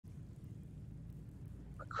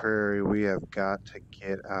McCrary, we have got to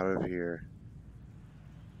get out of here.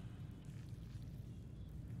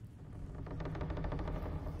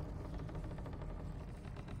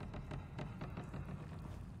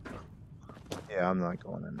 Yeah, I'm not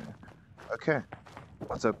going in there. Okay.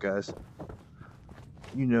 What's up, guys?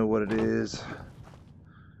 You know what it is.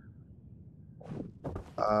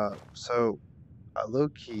 So I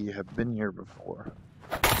low-key have been here before.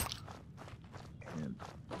 And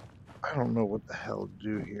I don't know what the hell to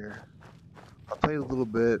do here. I played a little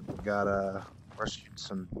bit, got rescued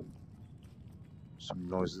some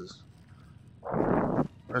noises.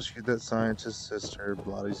 Rescued that scientist's sister,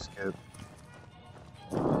 bloody skip.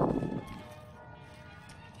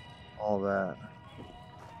 All that.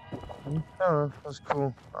 I don't know, that's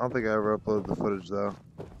cool. I don't think I ever uploaded the footage though.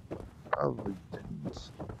 Probably didn't.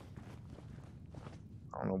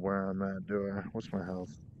 I don't know where I'm at, do I? What's my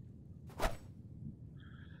health?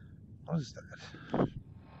 What is that?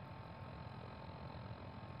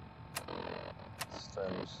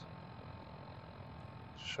 Status.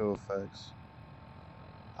 Show effects.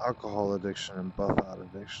 Alcohol addiction and buff out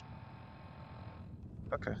addiction.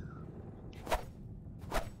 Okay.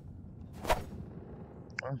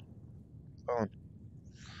 Oh, phone.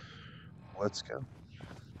 Let's go.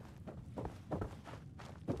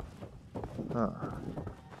 Huh.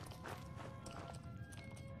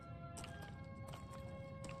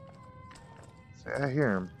 See, I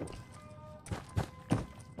hear him.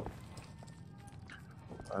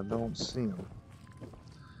 I don't see him.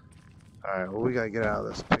 Alright, well, we gotta get out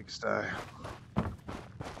of this pigsty.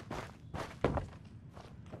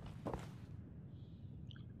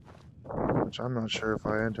 Which I'm not sure if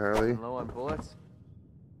I entirely. Low on bullets?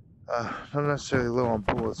 Not necessarily low on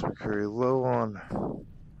bullets, Mercury. Low on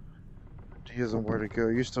ideas on where to go.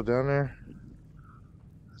 You still down there?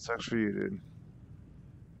 That sucks for you, dude.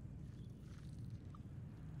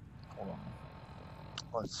 Hold on.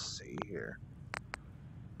 Let's see here.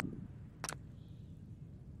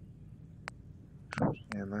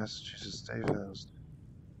 Yeah, Massachusetts State House.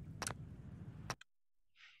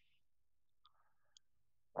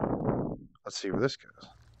 Let's see where this goes.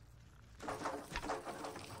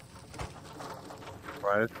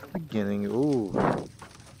 Right at the beginning. Ooh.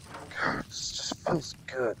 God, this just feels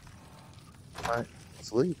good. Alright,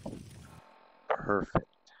 let's leave. Perfect.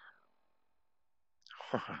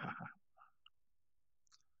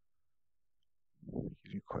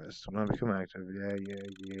 New quest. When I become active. Yeah.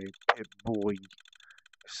 Pit boy.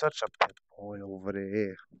 You're such a pit boy over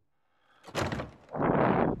there.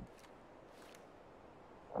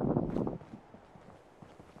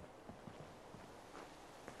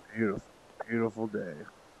 Beautiful, beautiful day.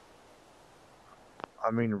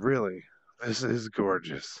 I mean, really, this is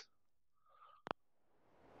gorgeous.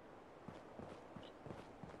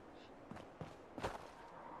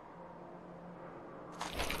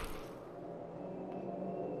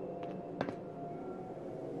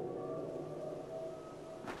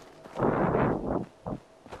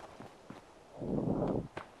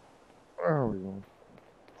 Where are we going?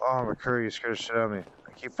 Oh, McCurry, you scared the shit out of me.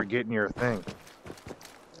 I keep forgetting your thing.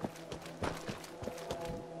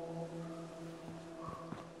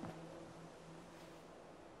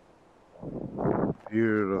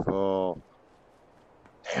 Beautiful.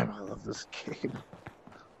 Damn, I love this game.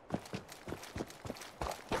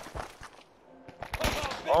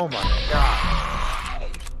 Oh my god.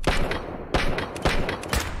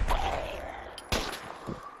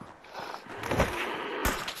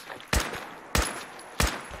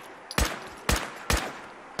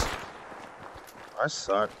 I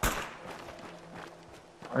suck.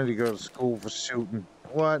 I need to go to school for shooting.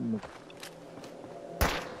 What?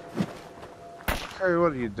 Hey,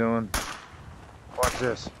 what are you doing? Watch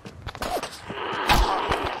this.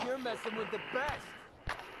 You're messing with the best.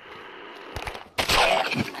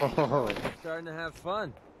 Oh, Starting to have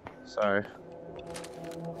fun. sorry.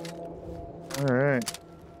 Alright.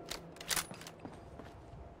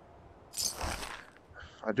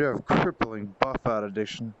 I do have crippling buff out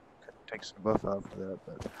addiction. Could take some buff out for that,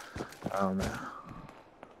 but I don't know.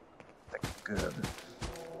 I think I'm good at it.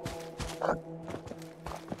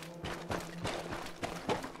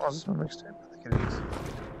 Oh, is this my mixtape? I think it is.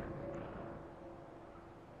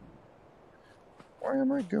 Where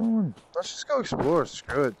am I going? Let's just go explore.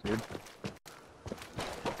 Screw it, dude.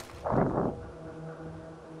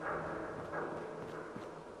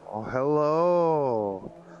 Oh,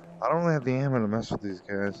 hello. I don't really have the ammo to mess with these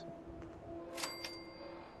guys.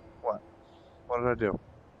 What? What did I do?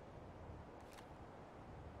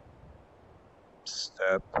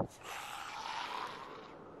 Step.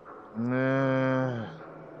 Nah.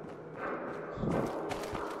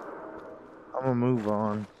 I I'm gonna move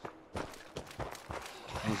on.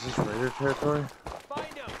 Is this raider territory?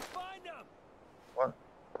 Find him! Find him! What?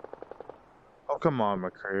 Oh, come on,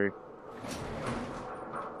 McCreary.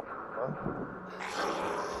 What?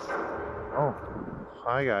 Oh,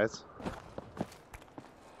 hi guys.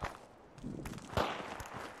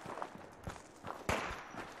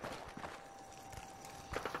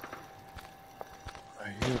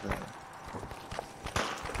 I hear that.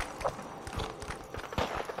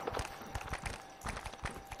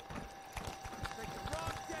 Take the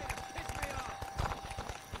wrong day to piss me off!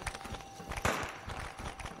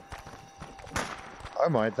 I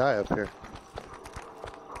might die up here.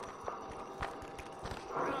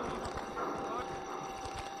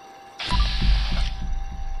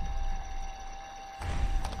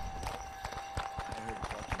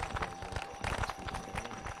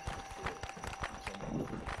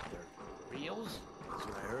 Reels? That's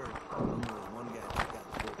what I heard. There was one guy took out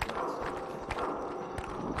 4 guns.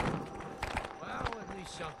 Well, at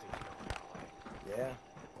least something's going our way. Yeah?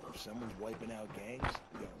 Well, if someone's wiping out gangs,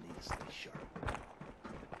 we all need to stay sharp.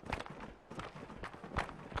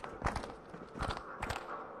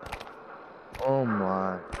 Oh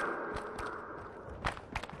my.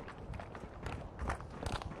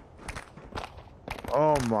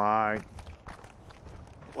 Oh my.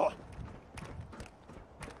 What?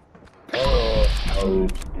 Oh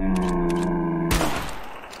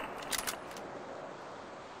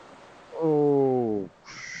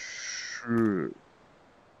shoot.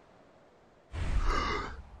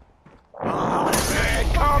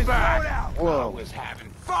 Come back! Whoa. was having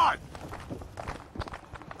fun!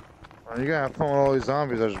 Well, you gotta have fun with all these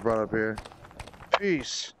zombies I just brought up here.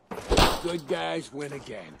 Peace. Good guys win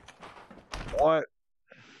again. What?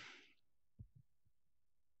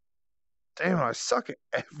 Damn, I suck at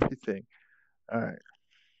everything. Alright.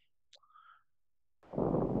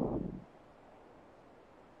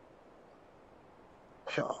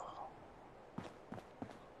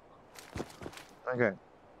 Okay.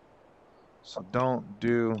 So don't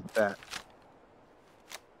do that.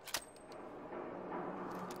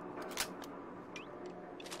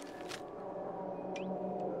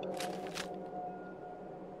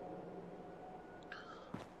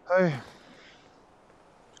 Hey.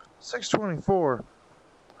 624.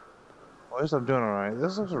 Well, at least I'm doing alright.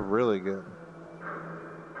 This looks really good.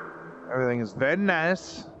 Everything is very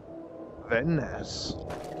nice. Very nice.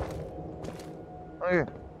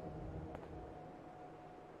 Okay.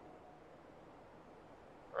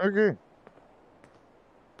 Okay.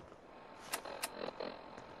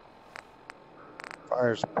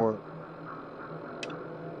 Fire support.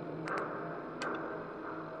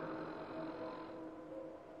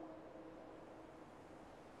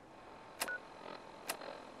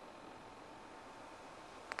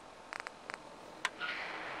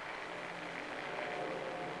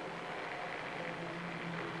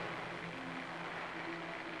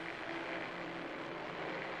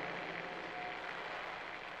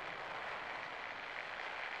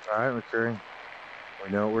 Alright, McCurry.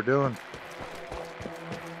 We know what we're doing.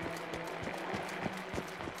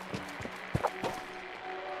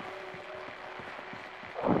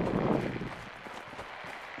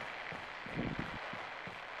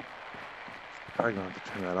 Probably gonna have to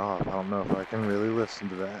turn that off. I don't know if I can really listen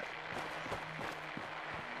to that.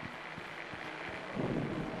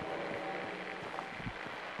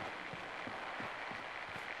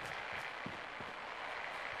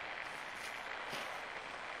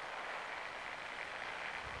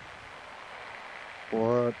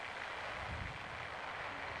 What?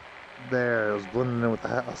 There, it was blending in with the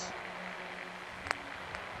house.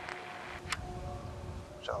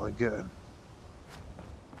 Jolly good.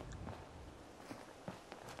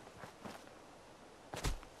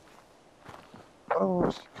 Oh,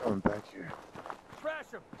 she's coming back here.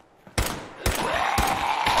 Crash him!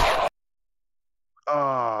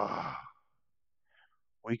 Ah,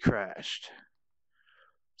 we crashed.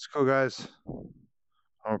 Let's go, guys.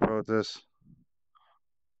 I'm a pro at this.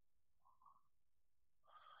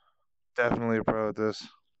 Definitely a pro at this.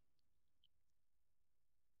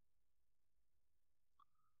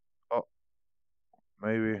 Oh,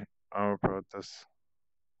 maybe I'm a pro at this.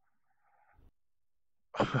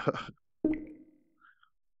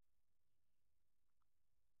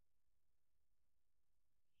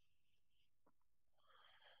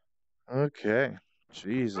 Okay.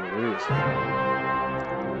 Jeez Louise.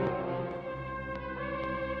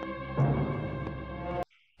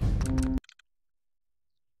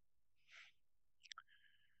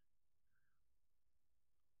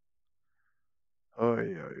 Oy,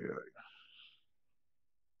 oy, oy.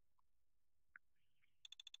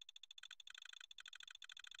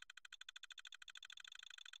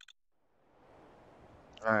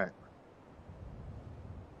 Alright.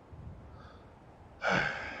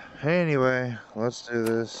 Anyway, let's do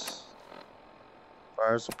this.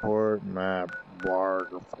 Fire support, map, blarg,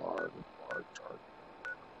 blarg, blarg,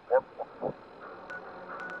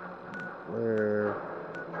 blarg.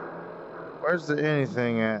 Where's the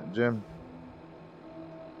anything at, Jim?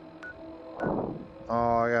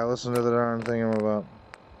 Oh, I gotta listen to the darn thing I'm about.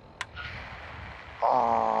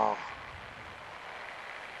 Oh.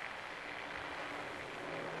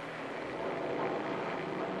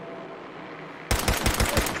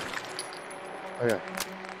 Okay.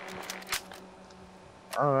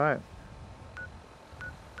 Alright.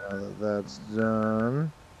 Now that that's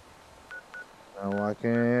done, now I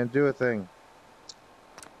can do a thing.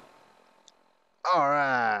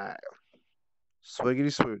 Alright. Swiggity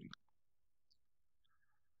swooty.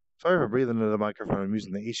 Sorry for breathing into the microphone. I'm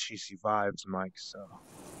using the HTC Vibes mic, so.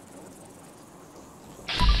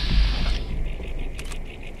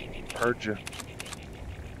 Heard you.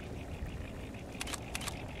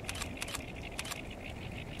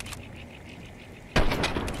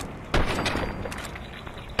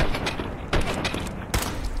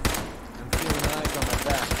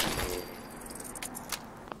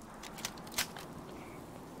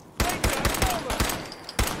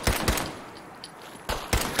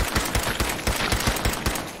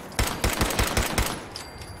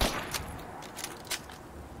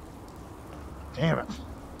 Damn it.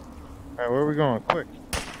 Alright, where are we going? Quick.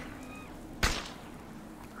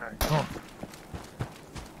 Alright, come on.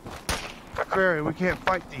 McCrary, we can't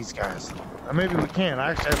fight these guys. Or maybe we can.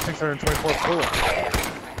 I actually have 624 bullets.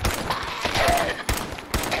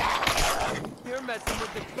 You're messing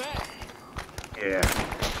with the best. Yeah,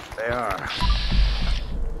 they are.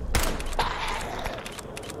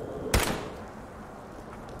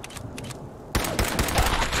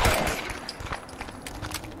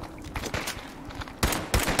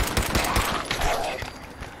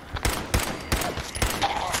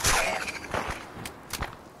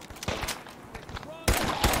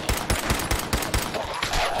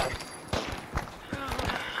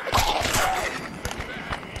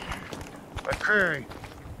 McCrary.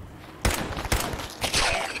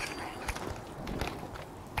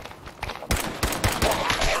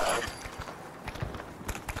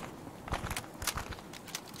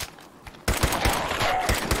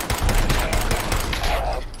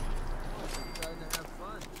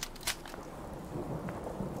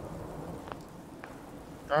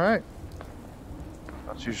 Alright.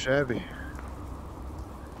 Not too shabby.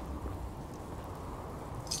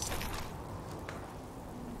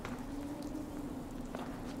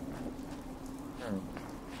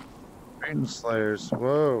 Mutant Slayers.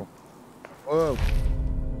 Whoa. Whoa.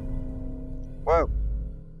 Whoa.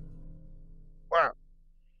 Wow.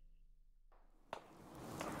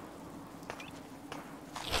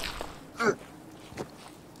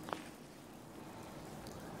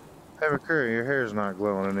 Hey, McCurry, your hair's not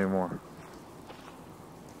glowing anymore.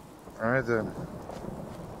 Alright then.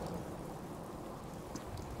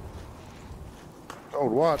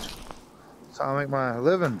 Gold watch. That's how I make my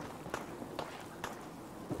living.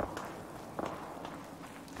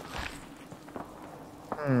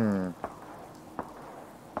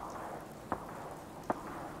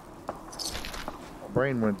 My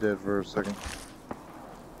brain went dead for a second.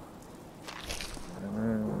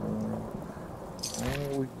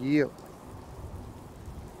 Oh, yeah.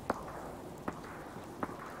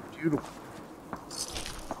 Beautiful.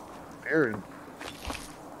 Very.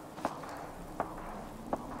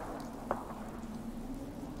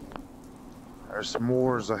 There's some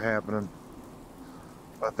wars are happening.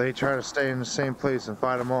 But they try to stay in the same place and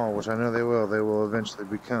fight them all, which I know they will eventually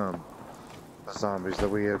become the zombies that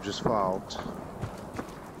we have just fought.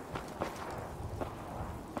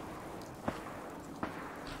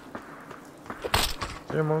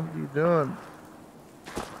 Jim, what are you doing?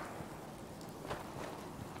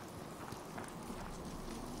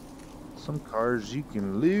 Some cars you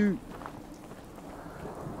can loot.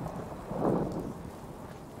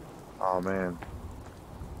 Oh man.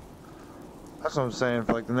 That's what I'm saying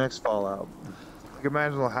for like the next Fallout. Like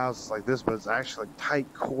imagine a house like this, but it's actually like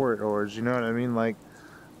tight corridors, you know what I mean? Like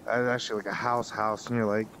that's actually like a house, and you're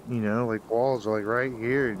like, you know, like walls are like right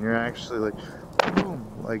here, and you're actually like, boom,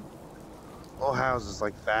 like little houses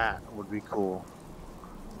like that would be cool.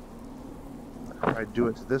 I'd do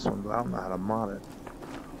it to this one, but I don't know how to mod it.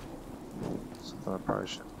 Something I probably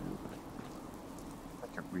should do.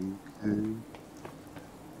 Like a really good.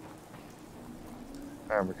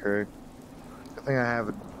 Alright, McCurry. Good thing I have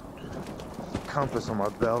a compass on my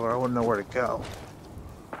belt, or I wouldn't know where to go.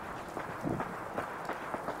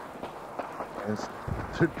 And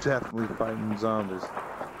they're definitely fighting zombies.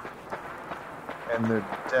 And they're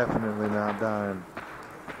definitely not dying.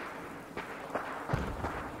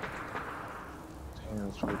 Damn,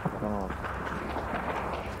 it's really bomb.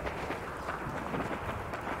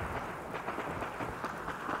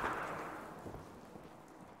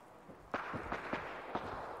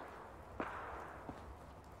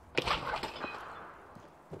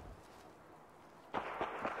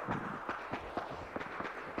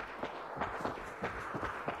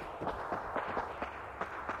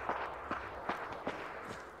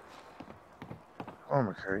 Oh,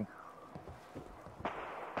 McCurry.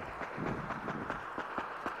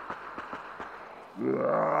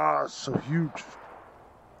 Ah, so huge.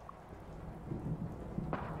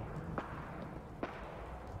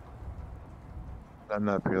 I'm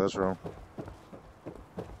not here, that's wrong.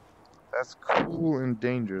 That's cool and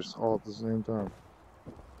dangerous all at the same time.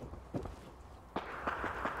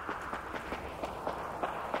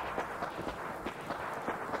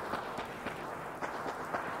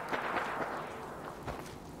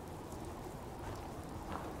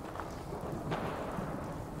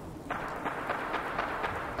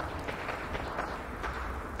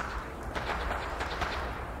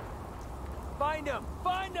 Find him!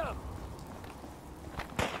 Find him!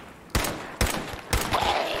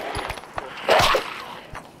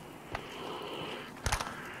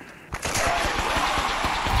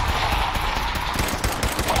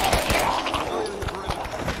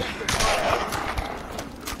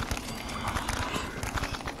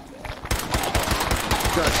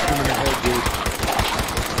 Got him in the head, dude.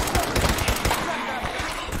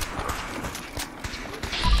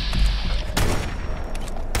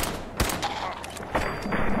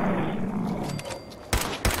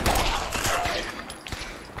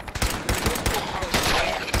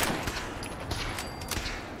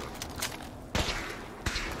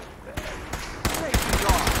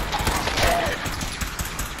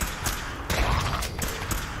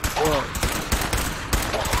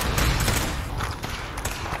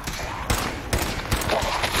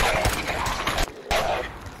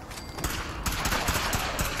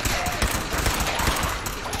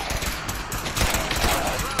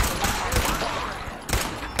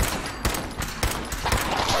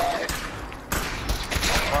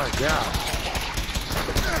 Yeah.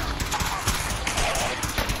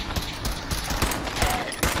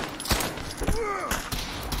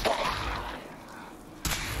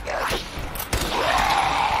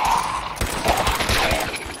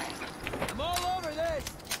 I'm all over this!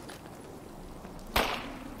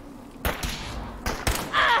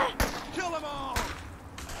 Kill them all!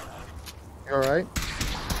 You alright?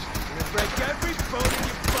 I'm gonna break every bone in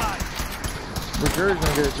your body! McCurry's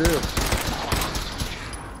gonna get it too.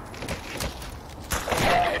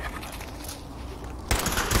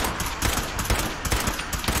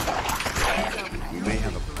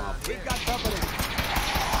 We've got company!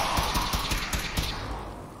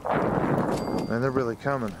 Man, they're really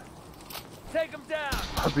coming. Take them down!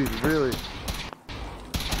 I'd be really...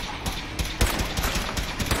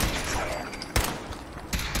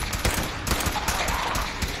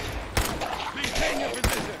 Maintain your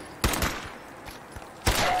position!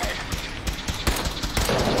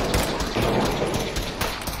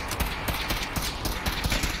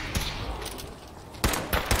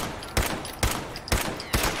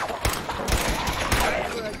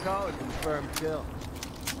 I'd call a confirmed kill.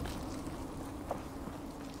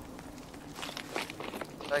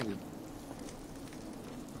 Thank you.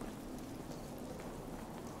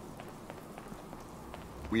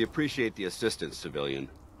 We appreciate the assistance, civilian.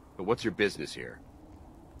 But what's your business here?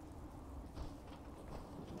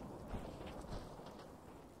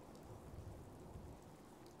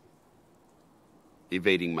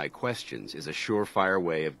 Evading my questions is a surefire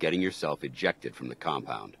way of getting yourself ejected from the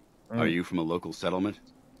compound. Are you from a local settlement?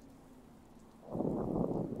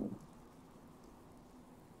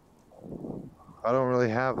 I don't really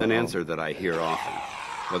have An them. answer that I hear often.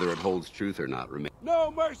 Whether it holds truth or not remains. No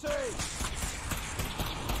mercy!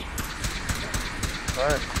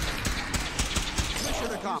 Alright.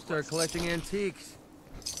 Mission accomplished. Start collecting antiques.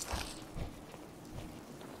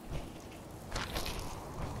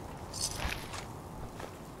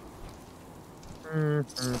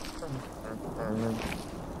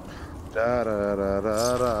 Da da da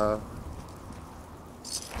da da.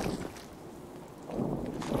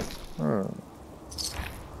 Huh.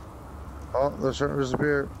 Oh, they're starting to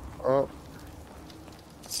disappear. Oh.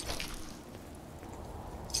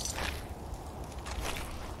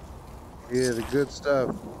 Yeah, the good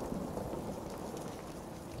stuff.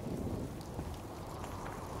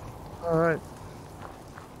 Alright.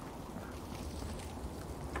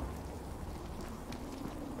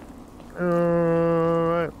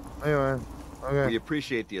 Alright. Anyway, I'm okay. We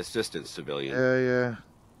appreciate the assistance, civilian. Yeah.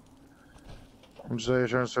 I'm just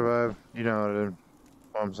trying to survive. You know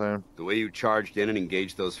what I'm saying. The way you charged in and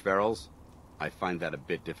engaged those ferals, I find that a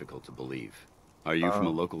bit difficult to believe. Are you from a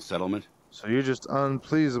local settlement? So you're just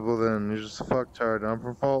unpleasable then. You're just a fucktard. I'm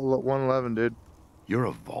from Fault 111, dude. You're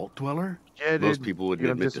a vault dweller? Yeah, dude. Most people wouldn't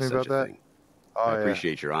admit to such a thing. Oh, I yeah.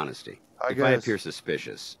 appreciate your honesty. If I appear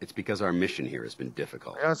suspicious, it's because our mission here has been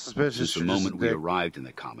difficult. I'm not suspicious. Since the moment we arrived in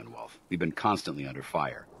the Commonwealth, we've been constantly under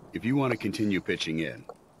fire. If you want to continue pitching in,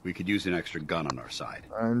 we could use an extra gun on our side.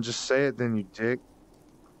 And just say it then, you dick.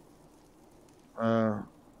 I'll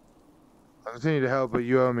continue to help, but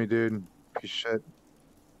you owe me, dude. Piece of shit.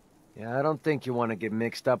 Yeah, I don't think you want to get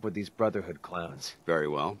mixed up with these Brotherhood clowns. Very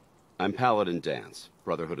well. I'm Paladin Dance,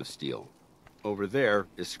 Brotherhood of Steel. Over there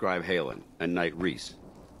is Scribe Halen and Knight Reese.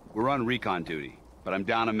 We're on recon duty, but I'm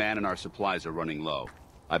down a man and our supplies are running low.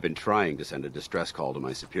 I've been trying to send a distress call to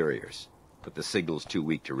my superiors, but the signal's too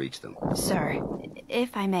weak to reach them. Sir,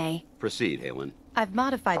 if I may. Proceed, Halen. I've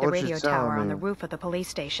modified the radio tower on the roof of the police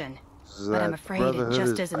station, but I'm afraid it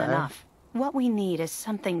just isn't enough. What we need is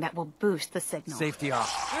something that will boost the signal. Safety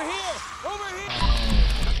off. They're here! Over here!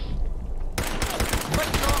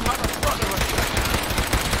 Let's show them how the Brotherhood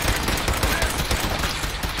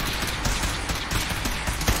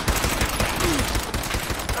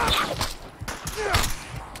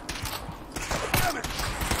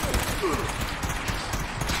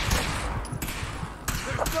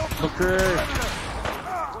Okay.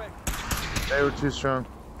 They were too strong.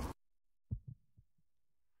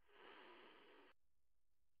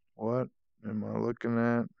 What am I looking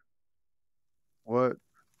at? What?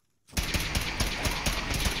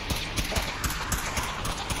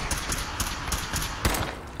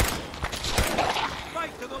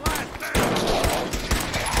 fight to the last man!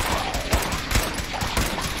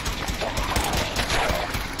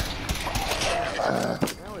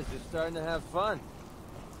 Now he's just starting to have fun.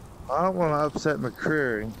 I don't want to upset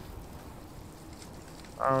McCreary.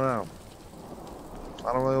 I don't know.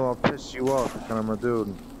 I don't really want to piss you off, kind of my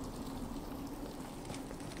dude.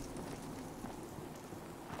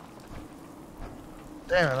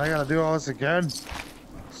 Damn it, I gotta do all this again?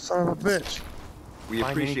 Son of a bitch. We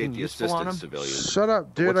appreciate the assistance, civilian. Shut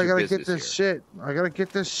up, dude. What's I your gotta get business this shit. I gotta get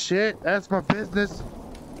this shit. That's my business.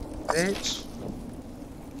 Bitch.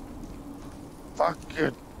 Fuck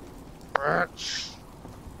it. Bitch.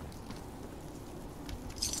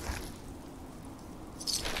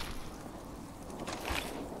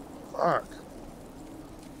 Fuck.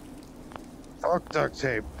 Fuck duct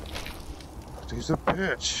tape. He's a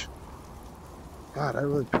bitch. God, that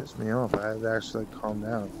really pissed me off. I had to actually like, calm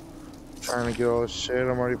down. Trying to get all this shit.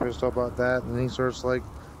 I'm already pissed off about that. And then he starts like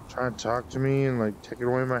trying to talk to me and like taking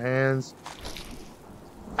away my hands.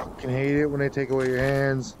 Fucking hate it when they take away your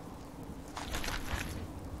hands.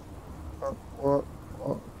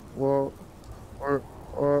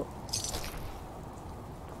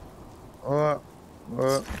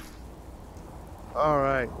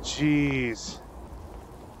 Alright, jeez.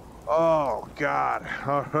 Oh, God.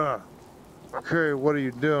 Okay, what are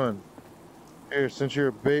you doing? Here, since you're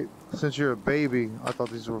a baby, I thought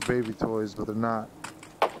these were baby toys, but they're not.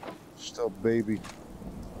 Still baby.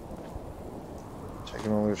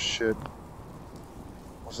 Taking all this shit.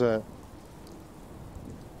 What's that?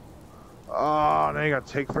 Oh, now you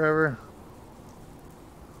gotta take forever.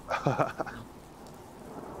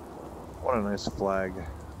 What a nice flag.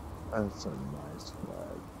 That's a nice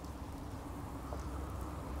flag.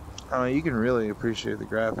 I mean, you can really appreciate the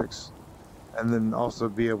graphics, and then also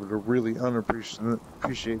be able to really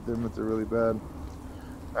appreciate them if they're really bad.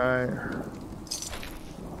 Alright.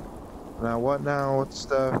 Now what now? What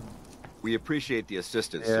stuff? We appreciate the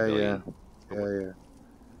assistance, Yeah, civilian.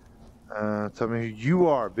 yeah. Tell me who you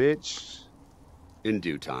are, bitch. In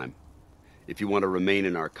due time. If you want to remain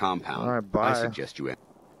in our compound, All right, bye. I suggest you...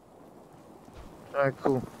 Alright,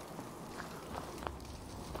 cool.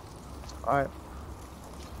 Alright.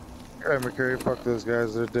 Alright, McCurry, fuck those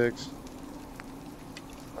guys, they're dicks.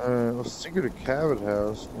 Let's take her to Cabot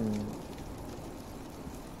House.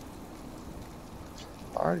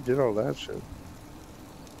 I already did all that shit.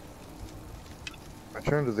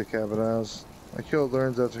 Return to the Cabot House. I killed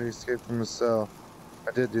Learns after he escaped from his cell.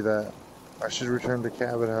 I did do that. I should return to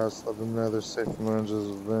Cabot House, let them know they're safe from Learns'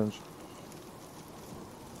 revenge.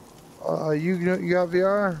 You got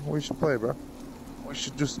VR? We should play, bro. We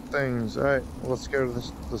should do some things. Alright, well, let's go to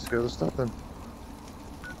this. Let's go to the stuff then.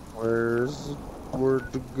 Where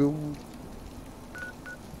to go?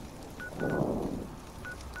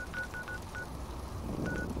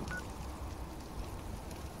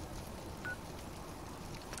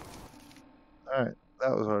 Alright,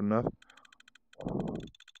 that was hard enough.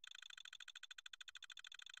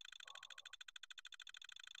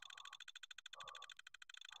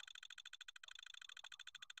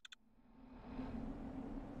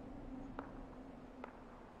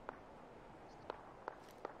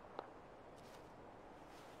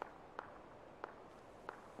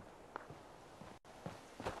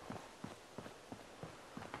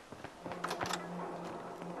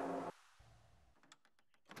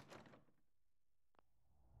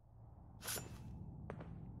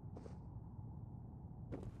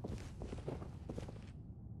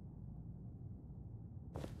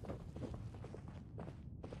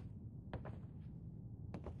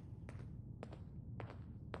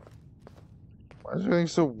 Why is everything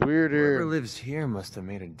so weird Whoever here? lives here must have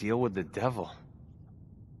made a deal with the devil.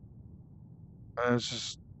 It's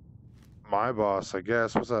just my boss, I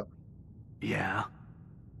guess. What's up? Yeah?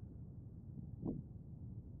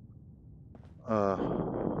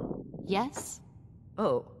 Yes?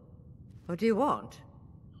 Oh. What do you want?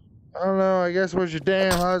 I don't know. I guess where's your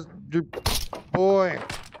damn husband? Boy.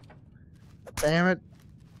 Damn it.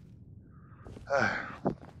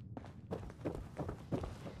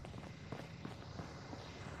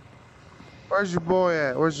 Where's your boy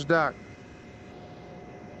at? Where's your doc?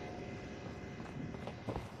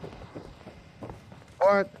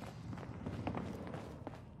 What?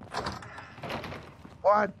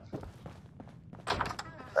 What?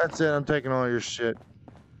 That's it. I'm taking all your shit.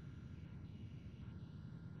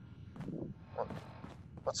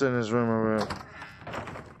 What's in this room over here?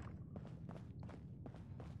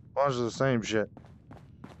 Bunch of the same shit.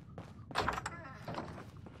 Are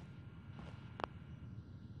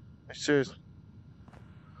you serious?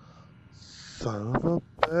 Son of a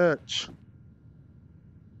bitch.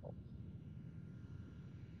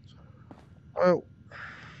 Well.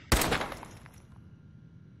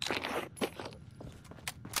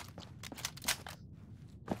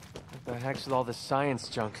 What the heck's with all this science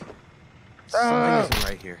junk? Something isn't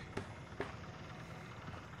right here.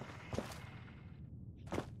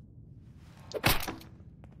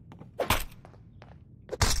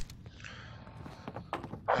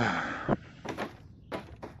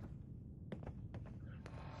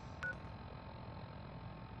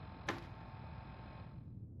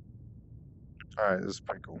 Alright, this is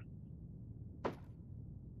pretty cool.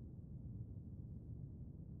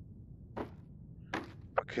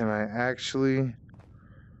 But can I actually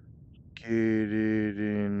get it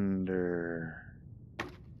in there?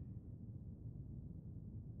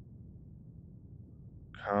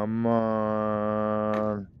 Come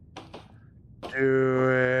on. Do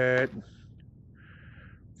it.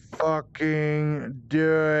 Fucking do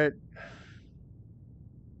it.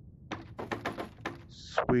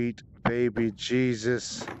 Sweet baby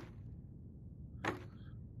Jesus.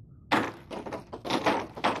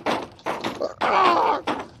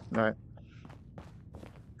 Alright.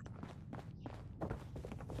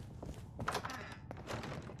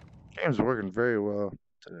 Game's working very well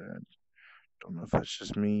today. Don't know if that's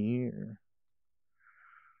just me or...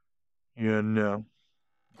 Yeah, no.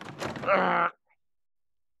 Ah!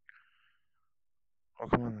 Oh,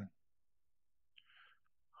 come on then.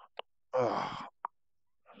 Oh.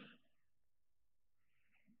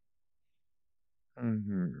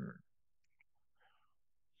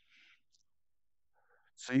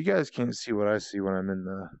 So you guys can't see what I see when I'm in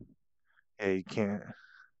the... Yeah, you can't.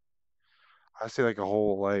 I see like a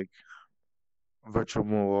whole, like, virtual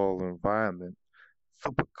world environment.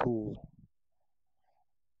 Super cool.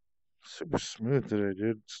 Super smooth today,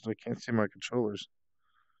 dude. I can't see my controllers.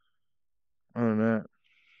 Other than that.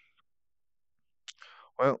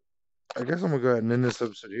 Well, I guess I'm gonna go ahead and end this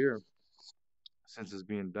episode here. Since it's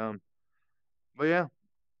being done. But yeah,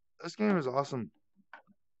 this game is awesome.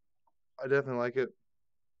 I definitely like it.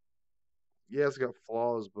 Yeah, it's got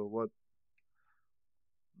flaws, but what...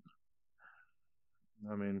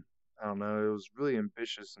 I mean, I don't know. It was really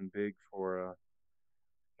ambitious and big for,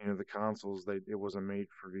 the consoles. It wasn't made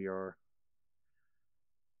for VR.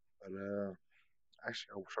 But,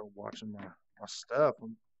 actually, I'll start watching my stuff.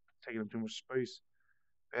 I'm taking up too much space.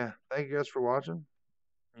 Yeah, thank you guys for watching.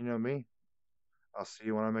 You know me. I'll see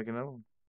you when I make another one.